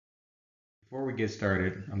Before we get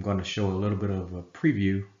started, I'm going to show a little bit of a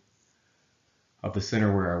preview of the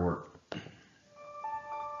center where I work.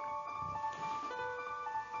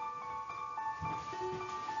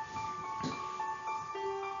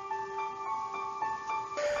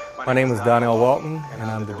 My name is Donnell Walton,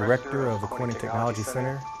 and I'm the director of the Corning Technology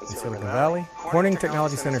Center in Silicon Valley. Corning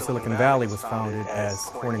Technology Center Silicon Valley was founded as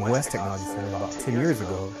Corning West Technology Center about 10 years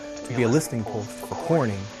ago to be a listing post for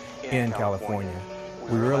Corning in California.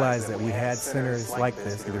 We realized that we had centers like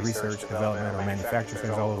this, either research, development, or manufacturing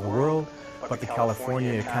centers all over the world, but the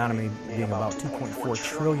California economy being about $2.4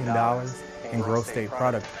 trillion in gross state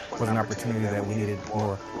product was an opportunity that we needed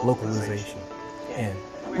more localization in.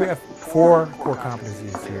 We have 4 core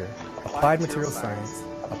competencies here: applied material science,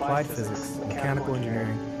 applied physics, mechanical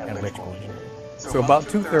engineering, and electrical engineering. So about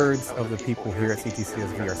 2/3 of the people here at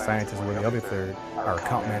CTCSV are scientists, where the other third are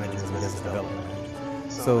account managers and business development managers.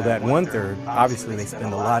 So that 1/3, obviously they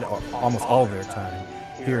spend a lot, or almost all of their time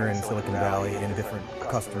here in Silicon Valley in different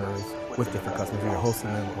customers, with different customers, either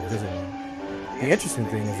hosting them or visiting them. The interesting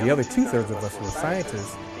thing is the other 2/3 of us who are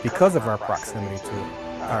scientists, because of our proximity to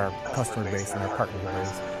our customer base and our partner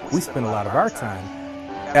base, we spend a lot of our time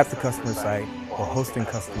at the customer site or hosting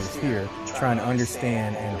customers here, trying to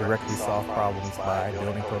understand and directly solve problems by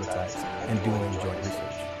building prototypes and doing joint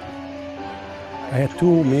research. I had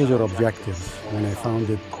 2 major objectives when I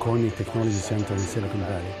founded Corning Technology Center in Silicon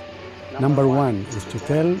Valley. Number 1 is to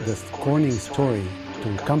tell the Corning story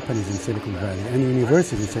to companies in Silicon Valley and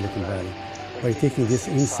universities in Silicon Valley by taking this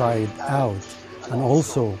inside out and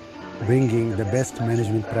also bringing the best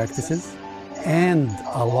management practices and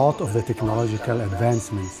a lot of the technological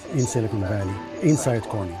advancements in Silicon Valley inside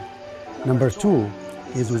Corning. Number 2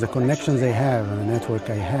 is with the connections I have and the network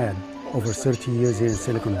I had over 30 years here in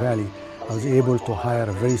Silicon Valley, I was able to hire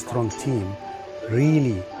a very strong team,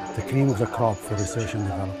 really the cream of the crop for research and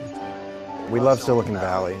development. We love Silicon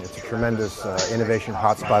Valley. It's a tremendous innovation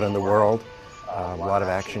hotspot in the world. A lot of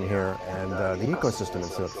action here, and the ecosystem in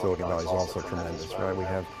Silicon Valley is also tremendous, right? We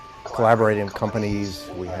have collaborating companies,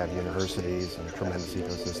 we have universities, and a tremendous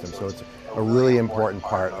ecosystem. So it's a really important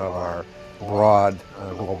part of our broad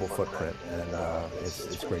global footprint, and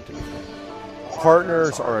it's great to be here.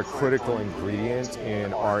 Partners are a critical ingredient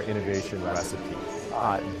in our innovation recipe.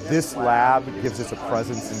 This lab gives us a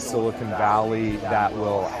presence in Silicon Valley that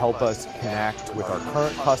will help us connect with our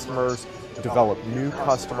current customers, develop new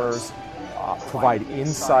customers, provide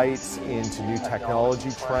insights into new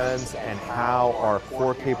technology trends and how our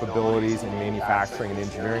core capabilities in manufacturing and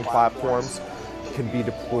engineering platforms can be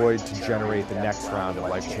deployed to generate the next round of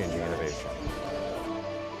life-changing innovation.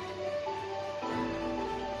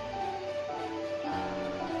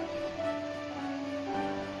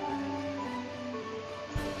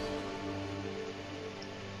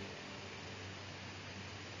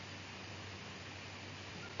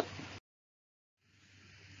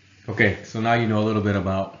 Okay, so now you know a little bit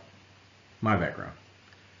about my background.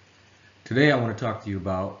 Today I want to talk to you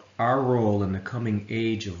about our role in the coming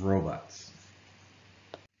age of robots.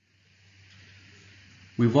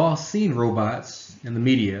 We've all seen robots in the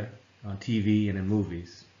media, on TV and in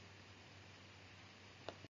movies.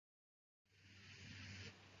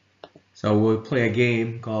 So we'll play a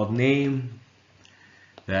game called Name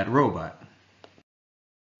That Robot.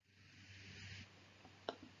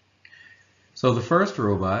 So the first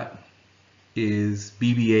robot is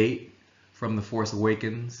BB-8 from The Force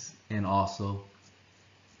Awakens and also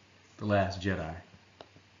The Last Jedi.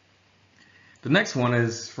 The next one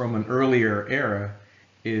is from an earlier era,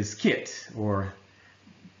 is KITT, or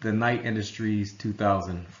the Knight Industries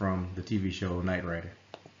 2000 from the TV show Knight Rider.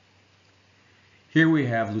 Here we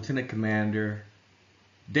have Lieutenant Commander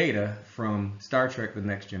Data from Star Trek The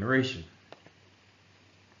Next Generation.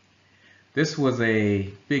 This was a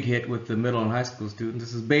big hit with the middle and high school students.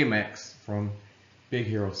 This is Baymax from Big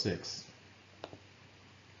Hero 6.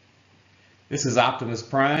 This is Optimus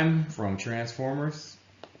Prime from Transformers.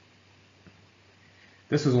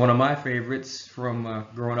 This was one of my favorites from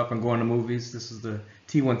growing up and going to movies. This is the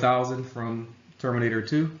T-1000 from Terminator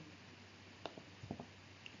 2.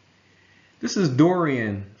 This is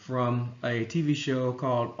Dorian from a TV show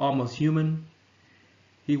called Almost Human.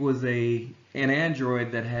 He was an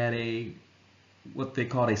android that had what they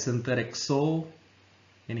called a synthetic soul,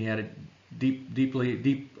 and he had a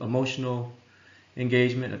deep emotional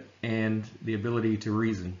engagement and the ability to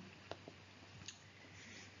reason.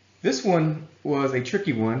 This one was a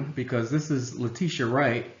tricky one because this is Letitia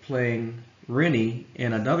Wright playing Rennie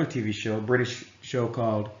in another TV show, British show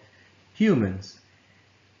called Humans.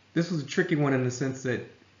 This was a tricky one in the sense that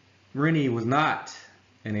Rennie was not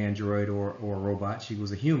an android or a robot. She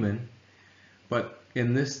was a human, but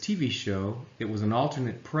in this TV show, it was an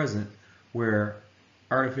alternate present where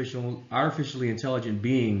artificially intelligent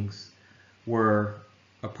beings were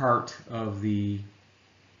a part of the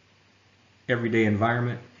everyday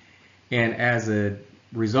environment, and as a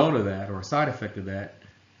result of that, or a side effect of that,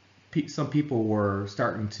 some people were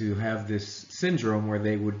starting to have this syndrome where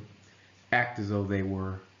they would act as though they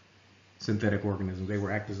were synthetic organisms. They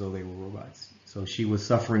would act as though they were robots. So she was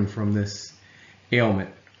suffering from this ailment.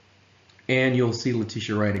 And you'll see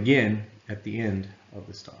Letitia Wright again at the end of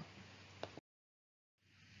this talk.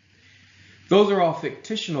 Those are all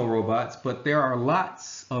fictional robots, but there are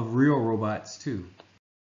lots of real robots too.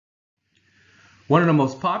 One of the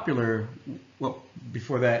most popular, well,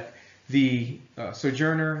 before that, the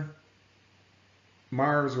Sojourner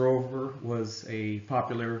Mars rover was a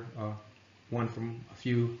popular one from a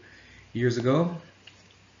few years ago.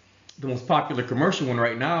 The most popular commercial one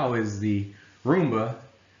right now is the Roomba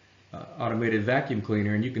automated vacuum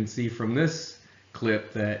cleaner, and you can see from this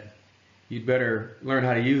clip that you'd better learn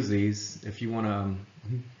how to use these if you want to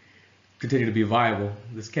continue to be viable.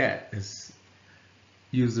 This cat has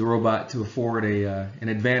used the robot to afford an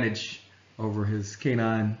advantage over his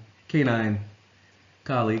canine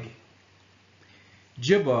colleague.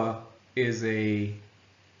 Jibba is a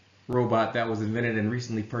robot that was invented and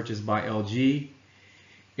recently purchased by LG.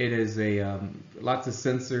 It is lots of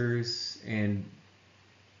sensors, and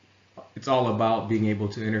it's all about being able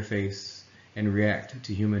to interface and react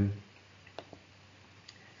to human.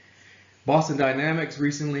 Boston Dynamics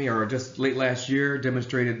recently, or just late last year,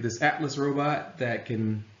 demonstrated this Atlas robot that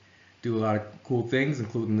can do a lot of cool things,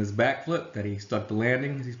 including this backflip that he stuck the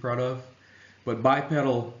landing, he's proud of. But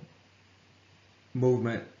bipedal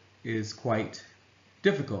movement is quite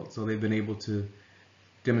difficult, so they've been able to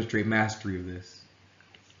demonstrate mastery of this.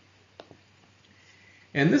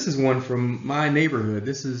 And this is one from my neighborhood.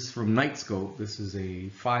 This is from Nightscope. This is a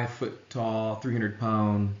 5-foot tall,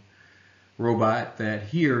 300-pound robot that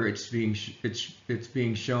here it's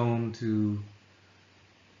being shown to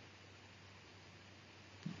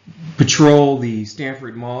patrol the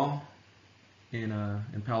Stanford Mall in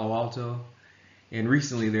Palo Alto. And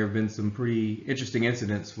recently there have been some pretty interesting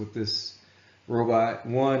incidents with this robot.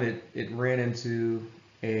 One, it ran into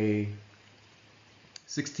a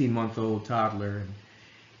 16-month-old toddler and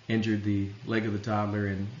injured the leg of the toddler,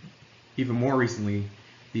 and even more recently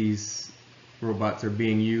these robots are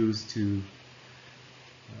being used to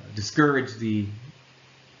discourage the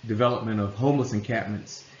development of homeless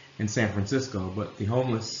encampments in San Francisco. But the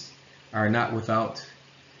homeless are not without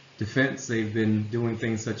defense. They've been doing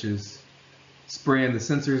things such as spraying the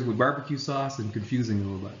sensors with barbecue sauce and confusing the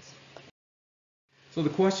robots. So the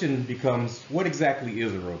question becomes, what exactly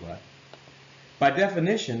is a robot? By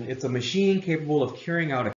definition, it's a machine capable of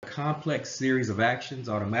carrying out a complex series of actions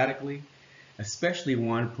automatically, especially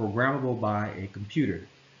one programmable by a computer.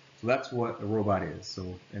 So that's what a robot is.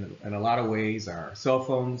 So in a lot of ways, our cell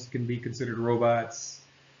phones can be considered robots,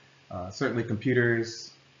 certainly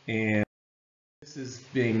computers, and this is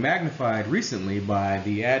being magnified recently by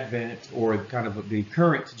the advent, or kind of the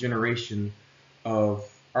current generation of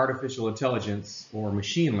artificial intelligence or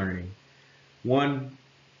machine learning. One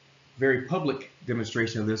very public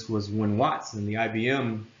demonstration of this was when Watson, the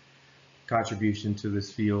IBM contribution to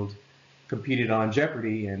this field, competed on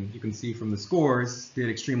Jeopardy, and you can see from the scores, did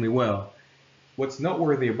extremely well. What's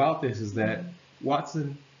noteworthy about this is that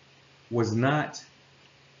Watson was not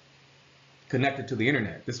connected to the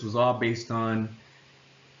internet. This was all based on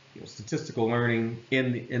statistical learning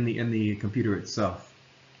in the computer itself.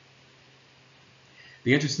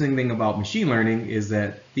 The interesting thing about machine learning is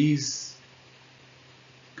that these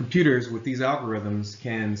computers with these algorithms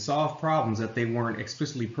can solve problems that they weren't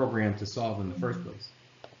explicitly programmed to solve in the first place.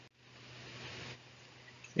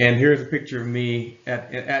 And here's a picture of me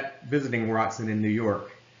at visiting Watson in New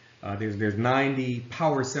York. There's 90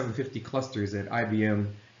 Power 750 clusters at IBM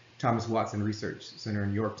Thomas Watson Research Center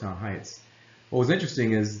in Yorktown Heights. What was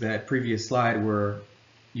interesting is that previous slide where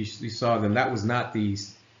you saw them, that was not the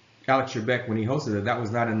Alex Trebek when he hosted it, that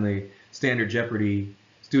was not in the standard Jeopardy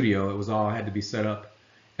studio. It was all had to be set up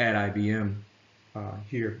at IBM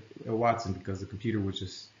here at Watson because the computer was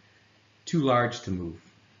just too large to move.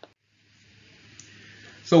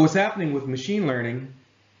 So what's happening with machine learning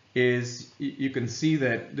is you can see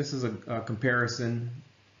that this is a comparison,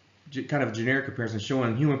 kind of a generic comparison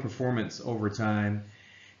showing human performance over time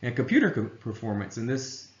and computer performance. And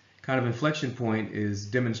this kind of inflection point is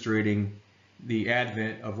demonstrating the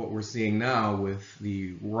advent of what we're seeing now with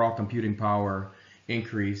the raw computing power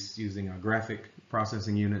increase using graphic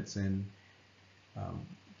processing units and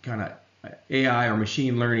kind of AI or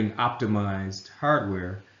machine learning optimized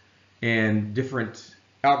hardware. and different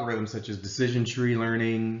algorithms such as decision tree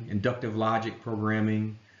learning, inductive logic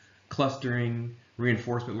programming, clustering,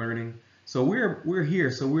 reinforcement learning. So we're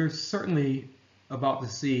here. So we're certainly about to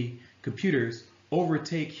see computers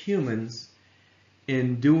overtake humans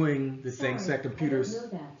in doing the things that computers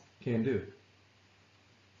can do.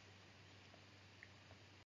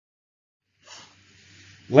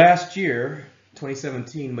 Last year,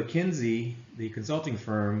 2017, McKinsey, the consulting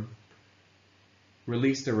firm,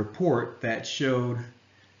 released a report that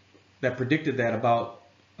predicted that about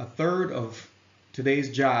a third of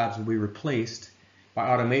today's jobs will be replaced by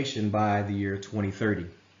automation by the year 2030.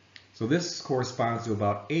 So this corresponds to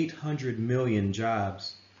about 800 million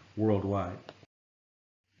jobs worldwide.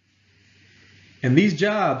 And these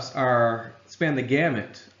jobs span the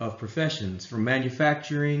gamut of professions, from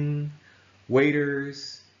manufacturing,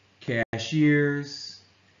 waiters, cashiers,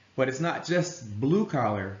 but it's not just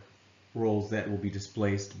blue-collar roles that will be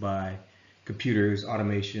displaced by computers,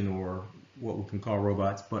 automation, or what we can call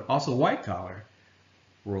robots, but also white-collar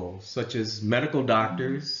roles, such as medical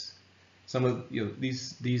doctors. Some of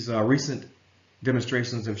these recent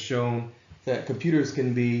demonstrations have shown that computers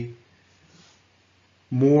can be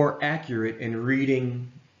more accurate in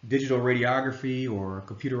reading digital radiography or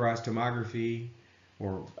computerized tomography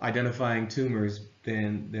or identifying tumors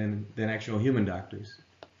than actual human doctors.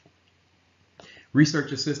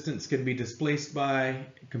 Research assistants can be displaced by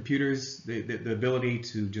computers. The ability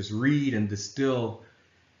to just read and distill,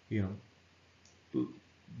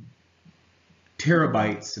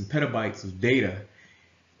 terabytes and petabytes of data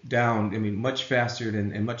down, much faster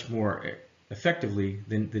and much more effectively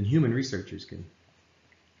than human researchers can.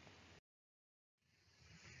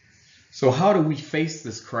 So how do we face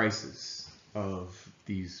this crisis of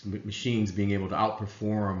these machines being able to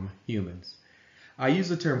outperform humans? I use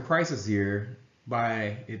the term crisis here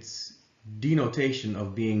by its denotation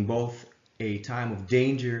of being both a time of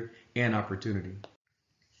danger and opportunity.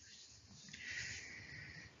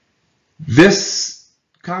 This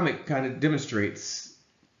comic kind of demonstrates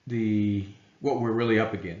what we're really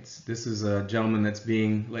up against. This is a gentleman that's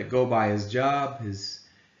being let go by his job. His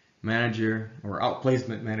manager or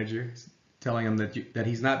outplacement manager telling him that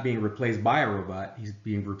he's not being replaced by a robot, he's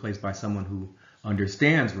being replaced by someone who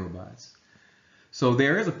understands robots. So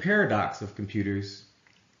there is a paradox of computers.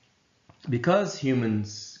 Because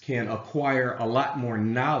humans can acquire a lot more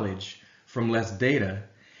knowledge from less data,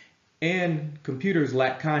 and computers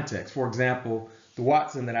lack context. For example, the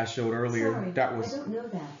Watson that I showed earlier, that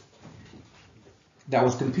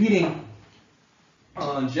was competing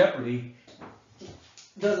on Jeopardy,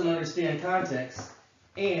 doesn't understand context,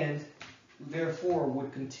 and therefore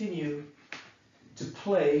would continue to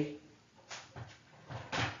play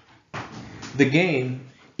the game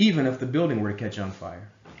even if the building were to catch on fire.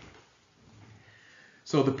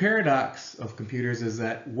 So the paradox of computers is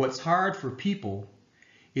that what's hard for people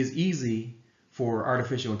is easy for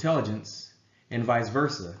artificial intelligence, and vice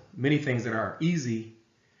versa. Many things that are easy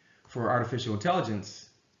for artificial intelligence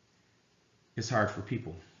is hard for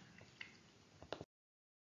people.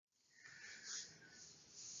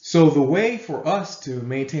 So the way for us to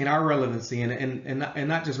maintain our relevancy, and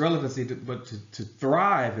not just relevancy, but to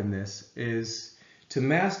thrive in this, is to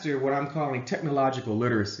master what I'm calling technological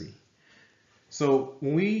literacy. So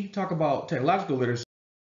when we talk about technological literacy,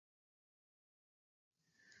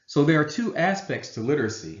 so there are two aspects to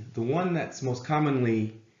literacy. The one that's most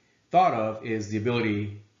commonly thought of is the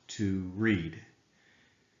ability to read.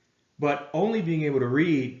 But only being able to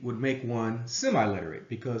read would make one semi-literate,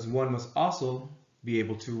 because one must also be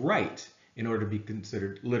able to write in order to be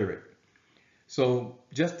considered literate. So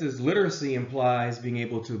just as literacy implies being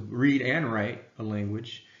able to read and write a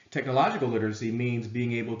language, technological literacy means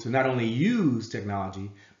being able to not only use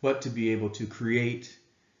technology, but to be able to create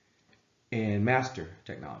and master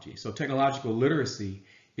technology. So technological literacy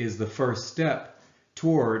is the first step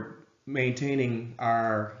toward maintaining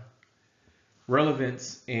our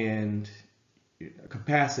relevance and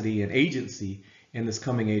capacity and agency in this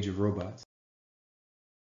coming age of robots.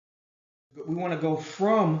 We want to go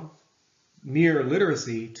from mere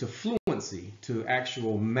literacy to fluency, to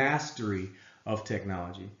actual mastery of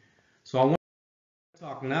technology. So I want to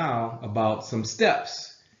talk now about some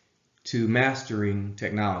steps to mastering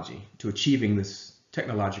technology, to achieving this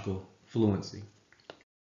technological fluency.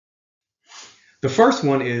 The first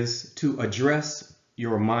one is to address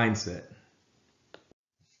your mindset.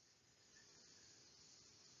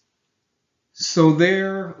 So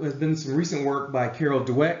there has been some recent work by Carol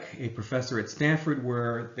Dweck, a professor at Stanford,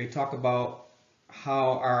 where they talk about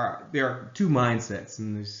how there are two mindsets,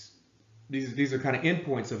 and these are kind of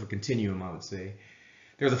endpoints of a continuum, I would say.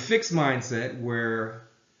 There's a fixed mindset where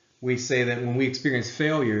we say that when we experience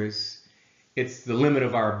failures, it's the limit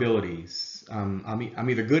of our abilities. I'm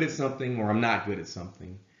either good at something or I'm not good at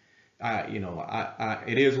something.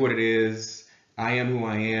 It is what it is. I am who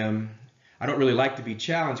I am. I don't really like to be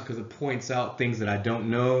challenged because it points out things that I don't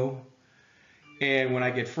know. And when I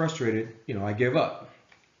get frustrated, I give up.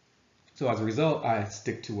 So as a result, I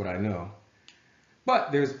stick to what I know.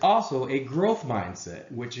 But there's also a growth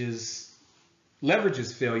mindset, which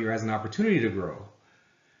leverages failure as an opportunity to grow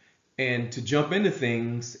and to jump into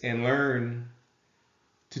things and learn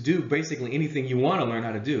to do basically anything you want to learn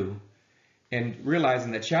how to do, and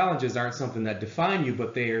realizing that challenges aren't something that define you,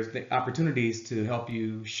 but there's the opportunities to help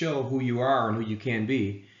you show who you are and who you can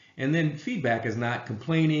be. And then feedback is not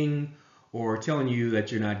complaining or telling you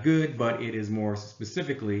that you're not good, but it is more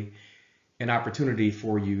specifically an opportunity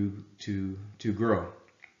for you to grow.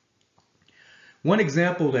 One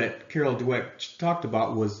example that Carol Dweck talked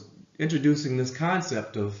about was introducing this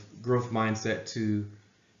concept of growth mindset to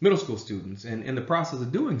middle school students. And in the process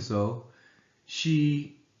of doing so,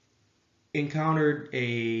 she encountered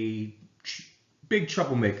a big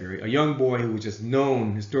troublemaker, a young boy who was just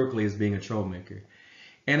known historically as being a troublemaker.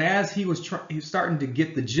 And as he was starting to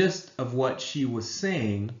get the gist of what she was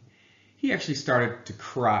saying, he actually started to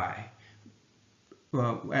cry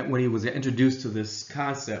when he was introduced to this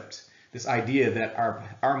concept, this idea that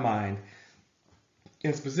our mind,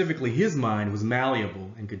 and specifically his mind, was malleable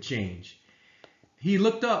and could change. He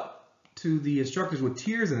looked up to the instructors with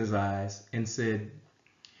tears in his eyes and said,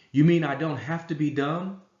 "You mean I don't have to be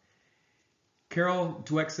dumb?" Carol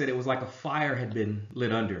Dweck said it was like a fire had been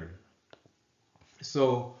lit under him.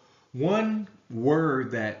 So one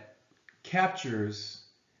word that captures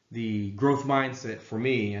the growth mindset for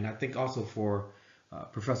me, and I think also for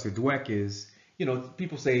Professor Dweck, is,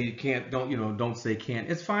 people say you can't, don't say can't.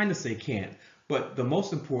 It's fine to say can't, but the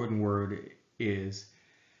most important word is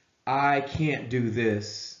I can't do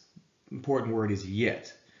this. Important word is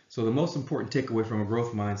yet. So the most important takeaway from a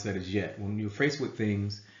growth mindset is yet. When you're faced with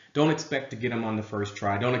things, don't expect to get them on the first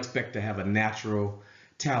try. Don't expect to have a natural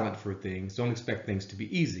talent for things. Don't expect things to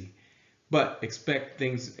be easy. But expect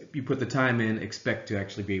things, you put the time in, expect to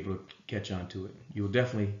actually be able to catch on to it. You'll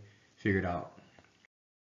definitely figure it out.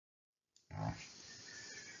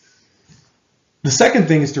 The second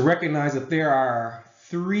thing is to recognize that there are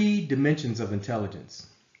 3 dimensions of intelligence.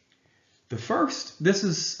 The first, this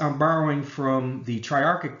is I'm borrowing from the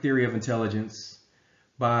triarchic theory of intelligence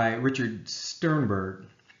by Richard Sternberg.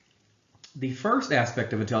 The first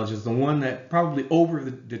aspect of intelligence, the one that probably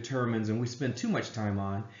over-determines and we spend too much time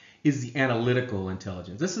on, is the analytical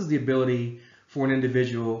intelligence. This is the ability for an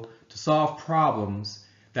individual to solve problems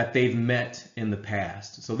that they've met in the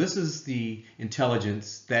past. So this is the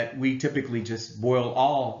intelligence that we typically just boil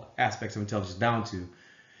all aspects of intelligence down to.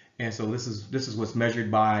 And so this is what's measured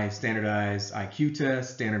by standardized IQ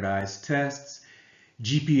tests, standardized tests,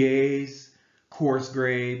 GPAs, course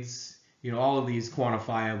grades, all of these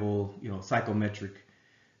quantifiable, psychometric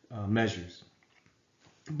measures.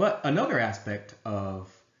 But another aspect of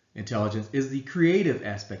intelligence is the creative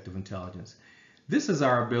aspect of intelligence. This is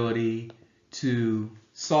our ability to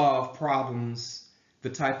solve problems the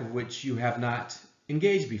type of which you have not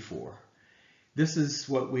engaged before. This is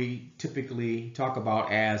what we typically talk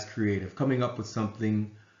about as creative, coming up with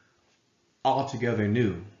something altogether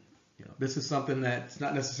new. This is something that's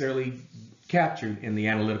not necessarily captured in the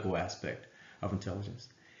analytical aspect of intelligence.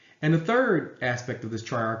 And the third aspect of this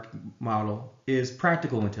triarch model is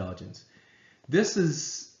practical intelligence. This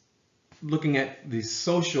is looking at the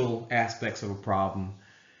social aspects of a problem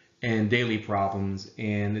and daily problems,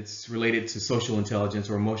 and it's related to social intelligence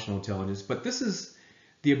or emotional intelligence. But this is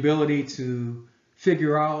the ability to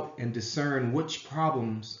figure out and discern which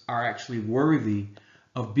problems are actually worthy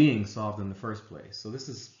of being solved in the first place. So this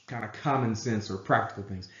is kind of common sense or practical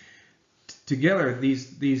things. Together,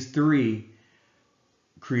 these 3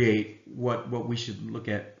 create what we should look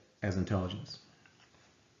at as intelligence.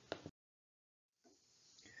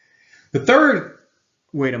 The third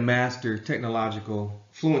way to master technological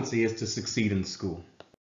fluency is to succeed in school.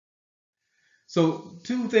 So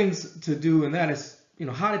 2 things to do, and that is,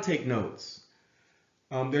 how to take notes.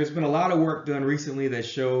 There's been a lot of work done recently that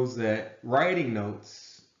shows that writing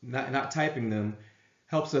notes, not typing them,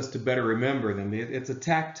 helps us to better remember them. It's a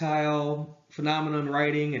tactile phenomenon,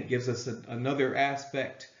 writing. It gives us another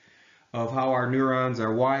aspect of how our neurons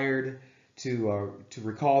are wired to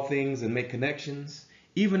recall things and make connections.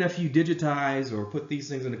 Even if you digitize or put these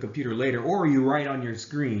things in a computer later, or you write on your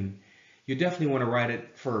screen, you definitely want to write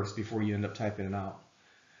it first before you end up typing it out.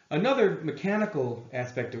 Another mechanical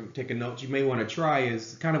aspect of taking notes you may want to try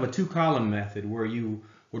is kind of a 2-column method, where you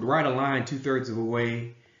would write a line 2/3 of the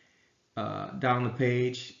way down the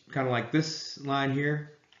page, kind of like this line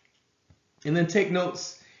here. And then take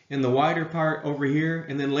notes in the wider part over here.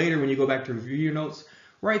 And then later when you go back to review your notes,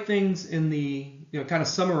 write things in the, kind of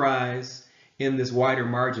summarize in this wider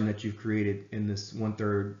margin that you've created in this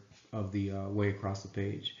 1/3 of the way across the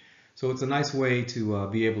page. So it's a nice way to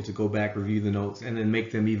be able to go back, review the notes, and then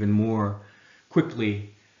make them even more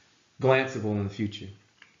quickly glanceable in the future.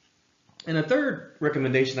 And a third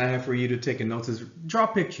recommendation I have for you to take in notes is draw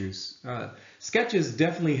pictures. Sketches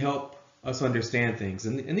definitely help us understand things.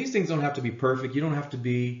 And these things don't have to be perfect. You don't have to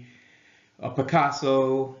be a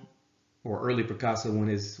Picasso or early Picasso when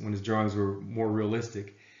his drawings were more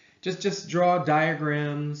realistic. Just draw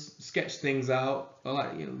diagrams, sketch things out. A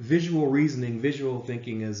lot, visual reasoning, visual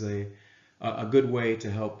thinking is a good way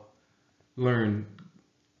to help learn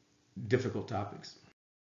difficult topics.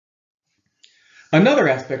 Another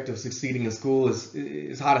aspect of succeeding in school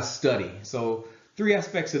is how to study. So 3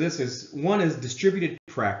 aspects of this is, one is distributed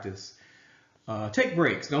practice. Take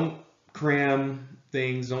breaks. Don't cram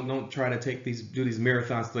things. Don't try to do these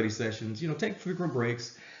marathon study sessions. Take frequent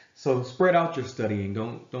breaks. So spread out your studying.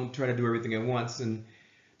 Don't try to do everything at once. And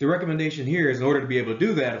the recommendation here is, in order to be able to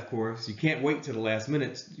do that, of course, you can't wait till the last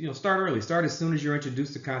minute. Start early. Start as soon as you're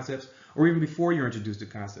introduced to concepts, or even before you're introduced to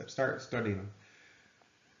concepts. Start studying them.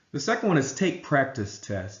 The second one is take practice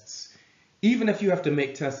tests. Even if you have to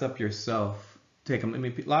make tests up yourself, take them.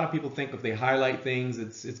 A lot of people think if they highlight things,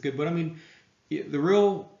 it's good. But the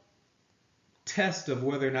real test of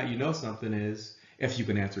whether or not you know something is if you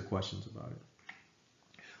can answer questions about it.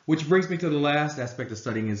 Which brings me to the last aspect of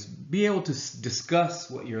studying, is be able to discuss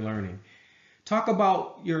what you're learning. Talk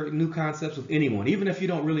about your new concepts with anyone, even if you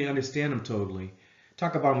don't really understand them totally.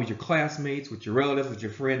 Talk about them with your classmates, with your relatives, with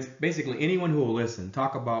your friends, basically anyone who will listen.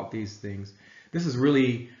 Talk about these things. This is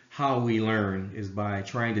really how we learn, is by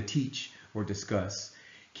trying to teach or discuss.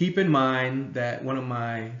 Keep in mind that one of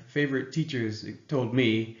my favorite teachers told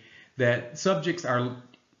me that subjects are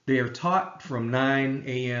taught from 9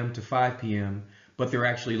 a.m. to 5 p.m., but they're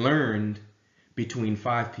actually learned between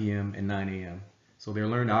 5 p.m. and 9 a.m. So they're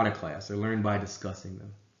learned out of class. They're learned by discussing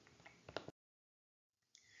them.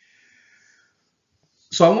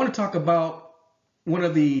 So I want to talk about one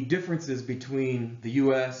of the differences between the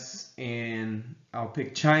U.S. and I'll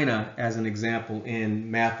pick China as an example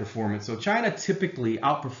in math performance. So China typically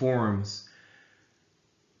outperforms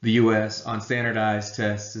the U.S. on standardized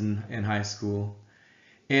tests in high school.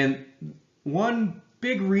 And one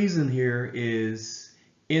big reason here is,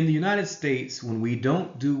 in the United States, when we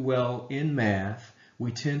don't do well in math,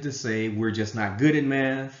 we tend to say we're just not good at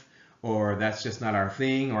math, or that's just not our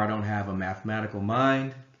thing, or I don't have a mathematical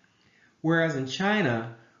mind. Whereas in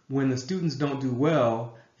China, when the students don't do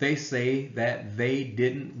well, they say that they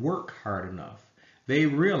didn't work hard enough. They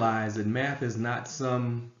realize that math is not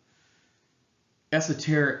some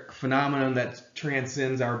esoteric phenomenon that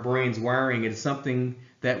transcends our brain's wiring. It's something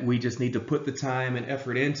that we just need to put the time and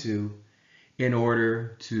effort into in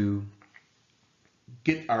order to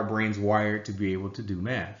get our brains wired to be able to do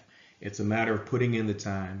math. It's a matter of putting in the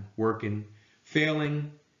time, working,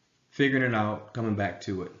 failing, figuring it out, coming back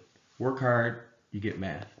to it. Work hard, you get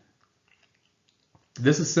math.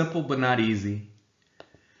 This is simple but not easy.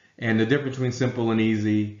 And the difference between simple and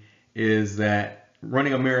easy is that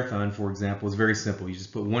running a marathon, for example, is very simple. You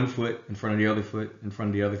just put one foot in front of the other foot in front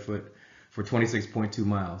of the other foot for 26.2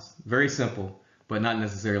 miles. Very simple, but not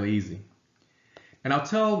necessarily easy. And I'll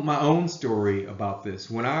tell my own story about this.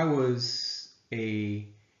 When I was a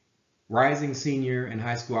rising senior in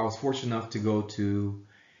high school, I was fortunate enough to go to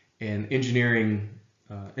an engineering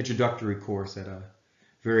introductory course at a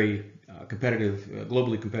very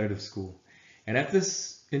globally competitive school. And at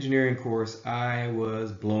this engineering course, I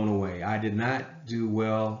was blown away. I did not do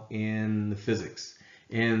well in the physics,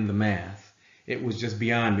 in the math. It was just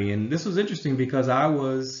beyond me. And this was interesting because I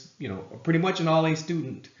was, pretty much an all-A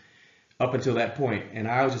student up until that point, and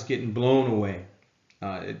I was just getting blown away.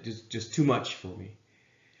 Just too much for me.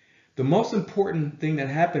 The most important thing that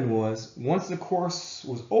happened was, once the course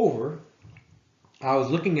was over, I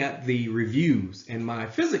was looking at the reviews, and my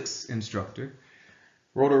physics instructor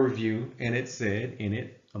wrote a review, and it said in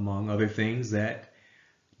it, among other things, that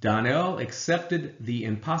Donnell accepted the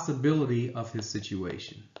impossibility of his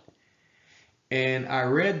situation. And I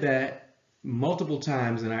read that multiple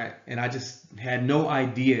times, and I just had no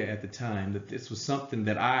idea at the time that this was something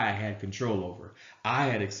that I had control over. I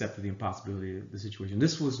had accepted the impossibility of the situation.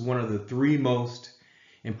 This was one of the 3 most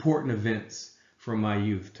important events from my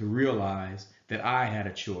youth, to realize that I had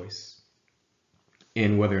a choice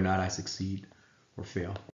in whether or not I succeed or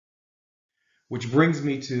fail. Which brings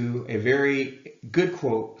me to a very good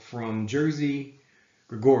quote from Jerzy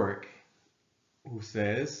Gregorek, who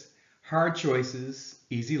says, hard choices,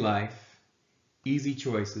 easy life, easy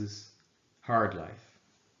choices, hard life.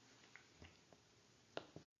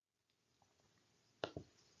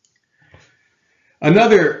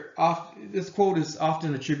 This quote is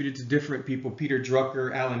often attributed to different people, Peter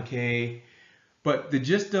Drucker, Alan Kay, but the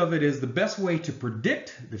gist of it is the best way to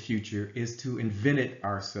predict the future is to invent it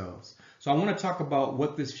ourselves. So I want to talk about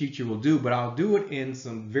what this future will do, but I'll do it in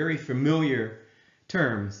some very familiar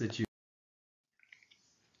terms to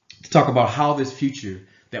talk about how this future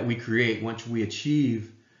that we create once we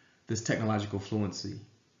achieve this technological fluency,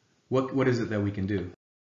 what is it that we can do?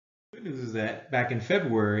 The good news is that back in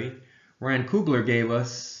February, Ryan Coogler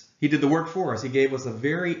he did the work for us. He gave us a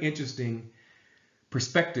very interesting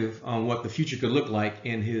perspective on what the future could look like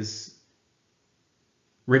in his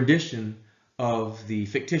rendition of the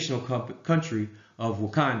fictional country of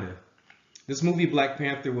Wakanda. This movie, Black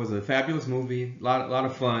Panther, was a fabulous movie, a lot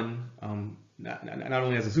of fun. Not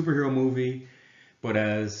only as a superhero movie, but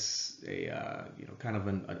as a kind of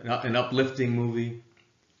an uplifting movie.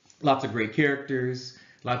 Lots of great characters,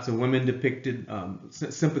 lots of women depicted,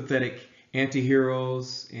 sympathetic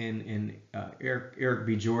anti-heroes in Eric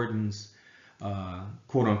B. Jordan's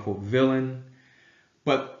quote-unquote villain.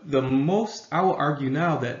 But I will argue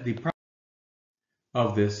now that the problem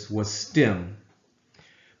of this was STEM.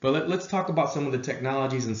 But let's talk about some of the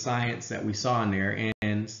technologies and science that we saw in there,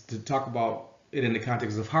 and to talk about it in the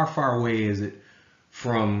context of how far away is it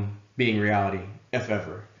from being reality, if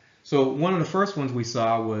ever. So one of the first ones we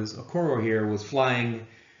saw was Okoro here was flying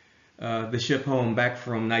the ship home back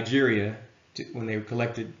from Nigeria when they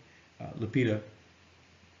collected Lupita.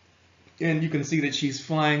 And you can see that she's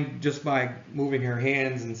flying just by moving her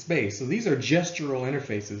hands in space. So these are gestural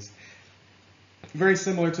interfaces, very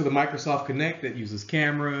similar to the Microsoft Kinect that uses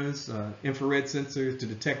cameras, infrared sensors to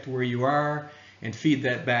detect where you are and feed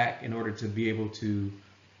that back in order to be able to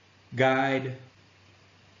guide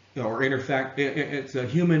or interact. It's a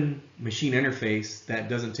human-machine interface that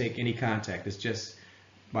doesn't take any contact. It's just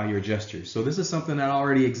by your gestures. So this is something that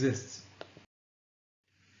already exists.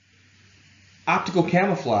 Optical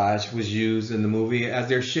camouflage was used in the movie. As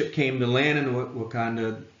their ship came to land in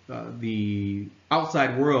Wakanda, the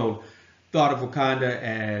outside world thought of Wakanda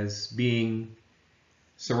as being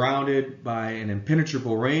surrounded by an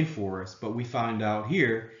impenetrable rainforest, but we found out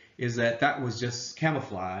here is that was just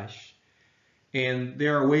camouflage. And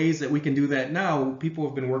there are ways that we can do that now. People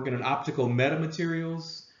have been working on optical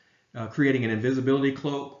metamaterials, creating an invisibility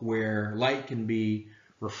cloak where light can be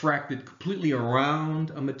refracted completely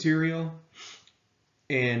around a material,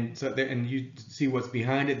 and you see what's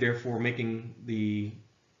behind it, therefore making the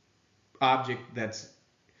object that's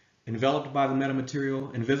enveloped by the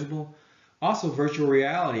metamaterial invisible. Also, virtual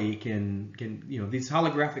reality can these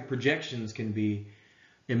holographic projections can be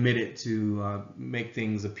emitted to make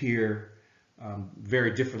things appear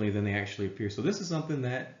very differently than they actually appear. So this is something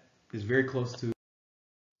that is very close to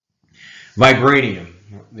vibranium,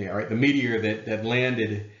 the meteor that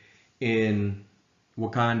landed in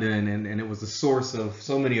Wakanda, and it was the source of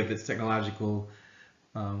so many of its technological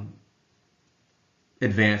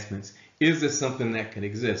advancements. Is this something that could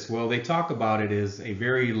exist? Well, they talk about it as a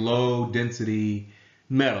very low density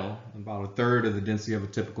metal, about a third of the density of a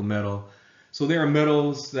typical metal. So there are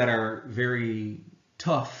metals that are very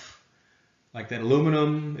tough, like that.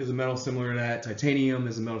 Aluminum is a metal similar to that. Titanium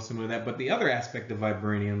is a metal similar to that. But the other aspect of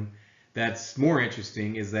vibranium that's more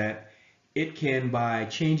interesting is that it can, by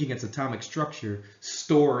changing its atomic structure,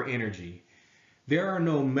 store energy. There are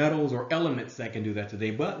no metals or elements that can do that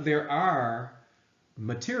today, but there are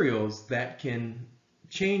materials that can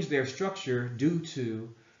change their structure due to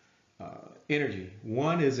energy.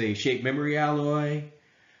 One is a shape memory alloy.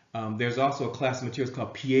 There's also a class of materials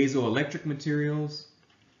called piezoelectric materials.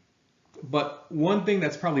 But one thing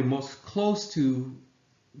that's probably most close to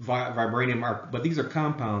vibranium, but these are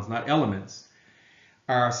compounds, not elements,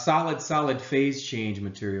 are solid phase change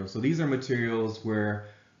materials. So these are materials where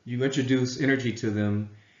you introduce energy to them,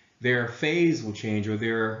 their phase will change, or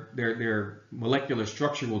their molecular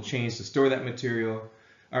structure will change to store that material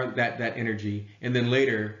or that energy, and then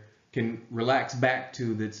later can relax back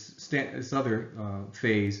to this other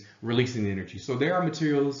phase, releasing the energy. So there are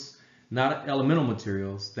materials, not elemental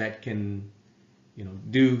materials, that can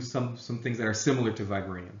do some things that are similar to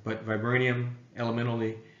vibranium, but vibranium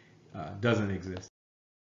elementally doesn't exist.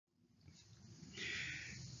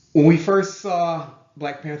 When we first saw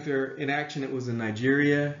Black Panther in action, it was in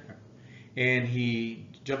Nigeria, and he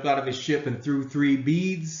jumped out of his ship and threw 3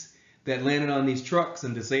 beads that landed on these trucks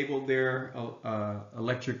and disabled their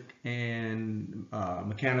electric and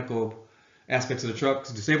mechanical aspects of the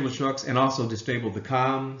trucks, disabled the trucks, and also disabled the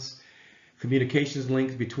comms communications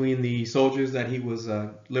links between the soldiers that he was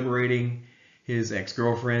liberating his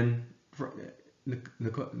ex-girlfriend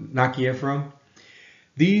Nakia from.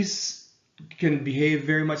 These can behave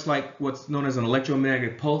very much like what's known as an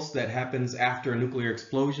electromagnetic pulse that happens after a nuclear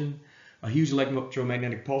explosion. A huge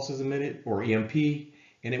electromagnetic pulse is emitted, or EMP,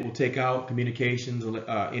 and it will take out communications,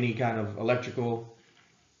 any kind of electrical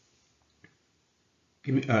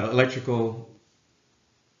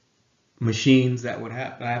machines that would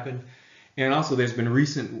happen. And also there's been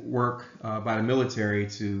recent work by the military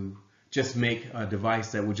to just make a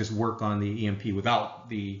device that would just work on the EMP without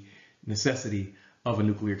the necessity of a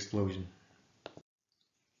nuclear explosion.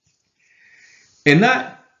 And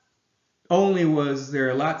not only was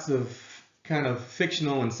there lots of kind of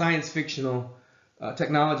fictional and science fictional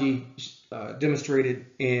technology demonstrated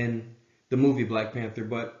in the movie Black Panther,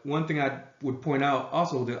 but one thing I would point out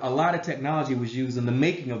also that a lot of technology was used in the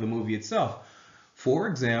making of the movie itself. For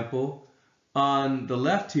example, on the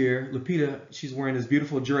left here, Lupita, she's wearing this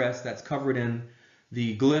beautiful dress that's covered in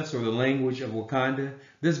the glyphs or the language of Wakanda.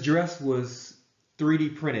 This dress was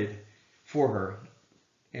 3D printed for her.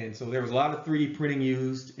 And so there was a lot of 3D printing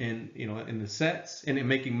used in the sets and in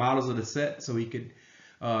making models of the set, so he could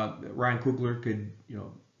Ryan Coogler could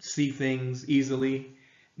see things easily,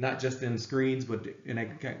 not just in screens, but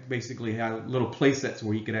basically had little play sets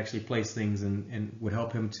where he could actually place things and would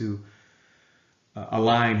help him to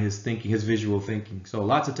align his thinking, his visual thinking. So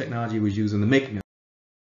lots of technology was used in the making of it.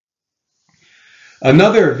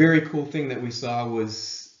 Another very cool thing that we saw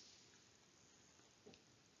was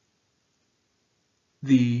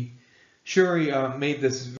Shuri made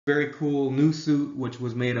this very cool new suit, which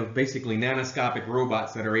was made of basically nanoscopic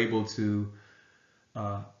robots that are able to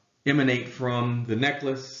emanate from the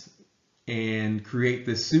necklace and create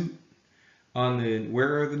this suit on the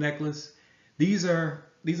wearer of the necklace. These are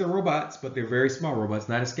robots, but they're very small robots,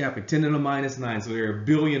 nanoscopic, 10 to the minus 9, so there are a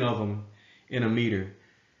billion of them in a meter.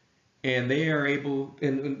 And they are able,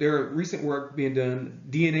 and there are recent work being done,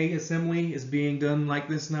 DNA assembly is being done like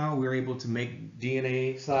this now. We're able to make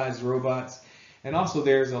DNA-sized robots. And also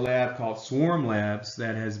there's a lab called Swarm Labs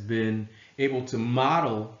that has been able to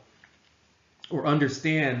model or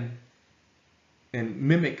understand and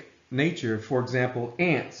mimic nature. For example,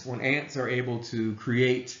 ants. When ants are able to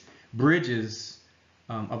create bridges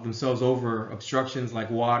of themselves over obstructions like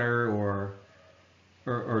water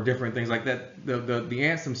or different things like that, the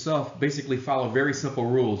ants themselves basically follow very simple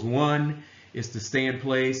rules. One is to stay in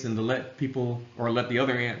place and to let people or let the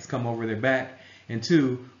other ants come over their back. And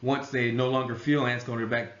two, once they no longer feel ants going to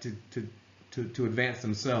their back, to advance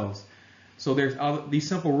themselves. So there's these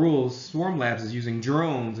simple rules. Swarm Labs is using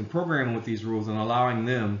drones and programming with these rules and allowing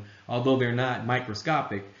them, although they're not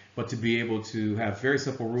microscopic, but to be able to have very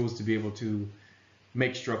simple rules to be able to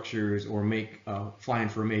make structures or make flying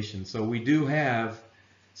formations. So we do have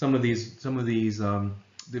some of these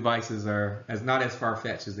devices are not as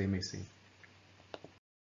far-fetched as they may seem.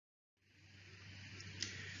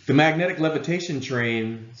 The magnetic levitation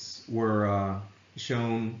trains were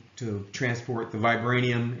shown to transport the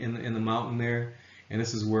vibranium in the mountain there, and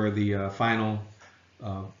this is where the final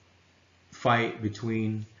fight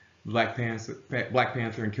between Black Panther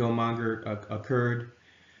and Killmonger occurred.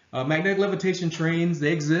 Magnetic levitation trains,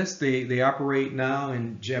 they exist. They operate now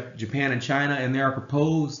in Japan and China, and there are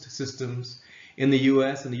proposed systems in the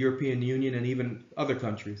US and the European Union and even other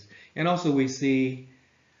countries. And also we see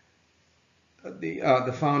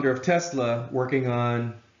the founder of Tesla working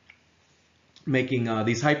on making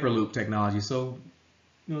these Hyperloop technologies. So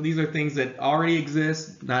these are things that already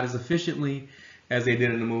exist, not as efficiently as they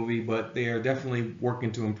did in the movie, but they are definitely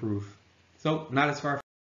working to improve. So not as far.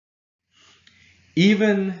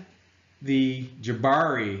 Even the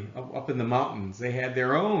Jabari up in the mountains, they had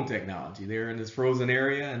their own technology. They were in this frozen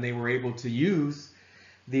area, and they were able to use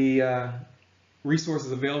the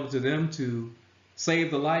resources available to them to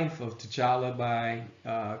save the life of T'Challa by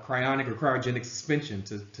cryonic or cryogenic suspension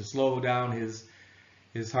to slow down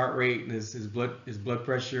his heart rate and his blood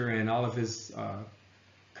pressure and all of his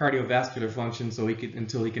cardiovascular function, so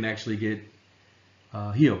until he can actually get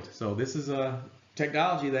healed. So this is a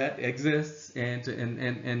technology that exists and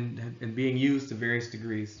being used to various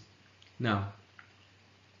degrees now.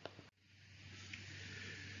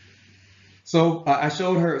 So I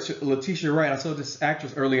showed her, Letitia Wright, I showed this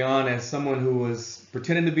actress early on as someone who was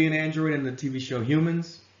pretending to be an android in the TV show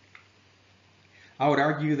Humans. I would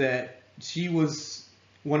argue that she was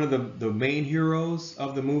one of the main heroes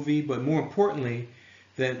of the movie, but more importantly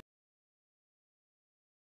than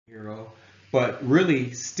hero, but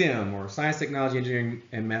really STEM, or science, technology, engineering,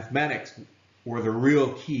 and mathematics, were the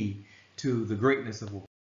real key to the greatness of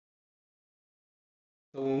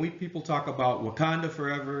So when people talk about Wakanda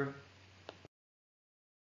forever,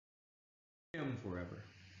 him forever.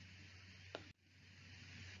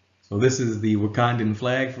 So this is the Wakandan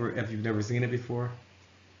flag, for if you've never seen it before.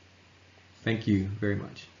 Thank you very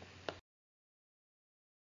much.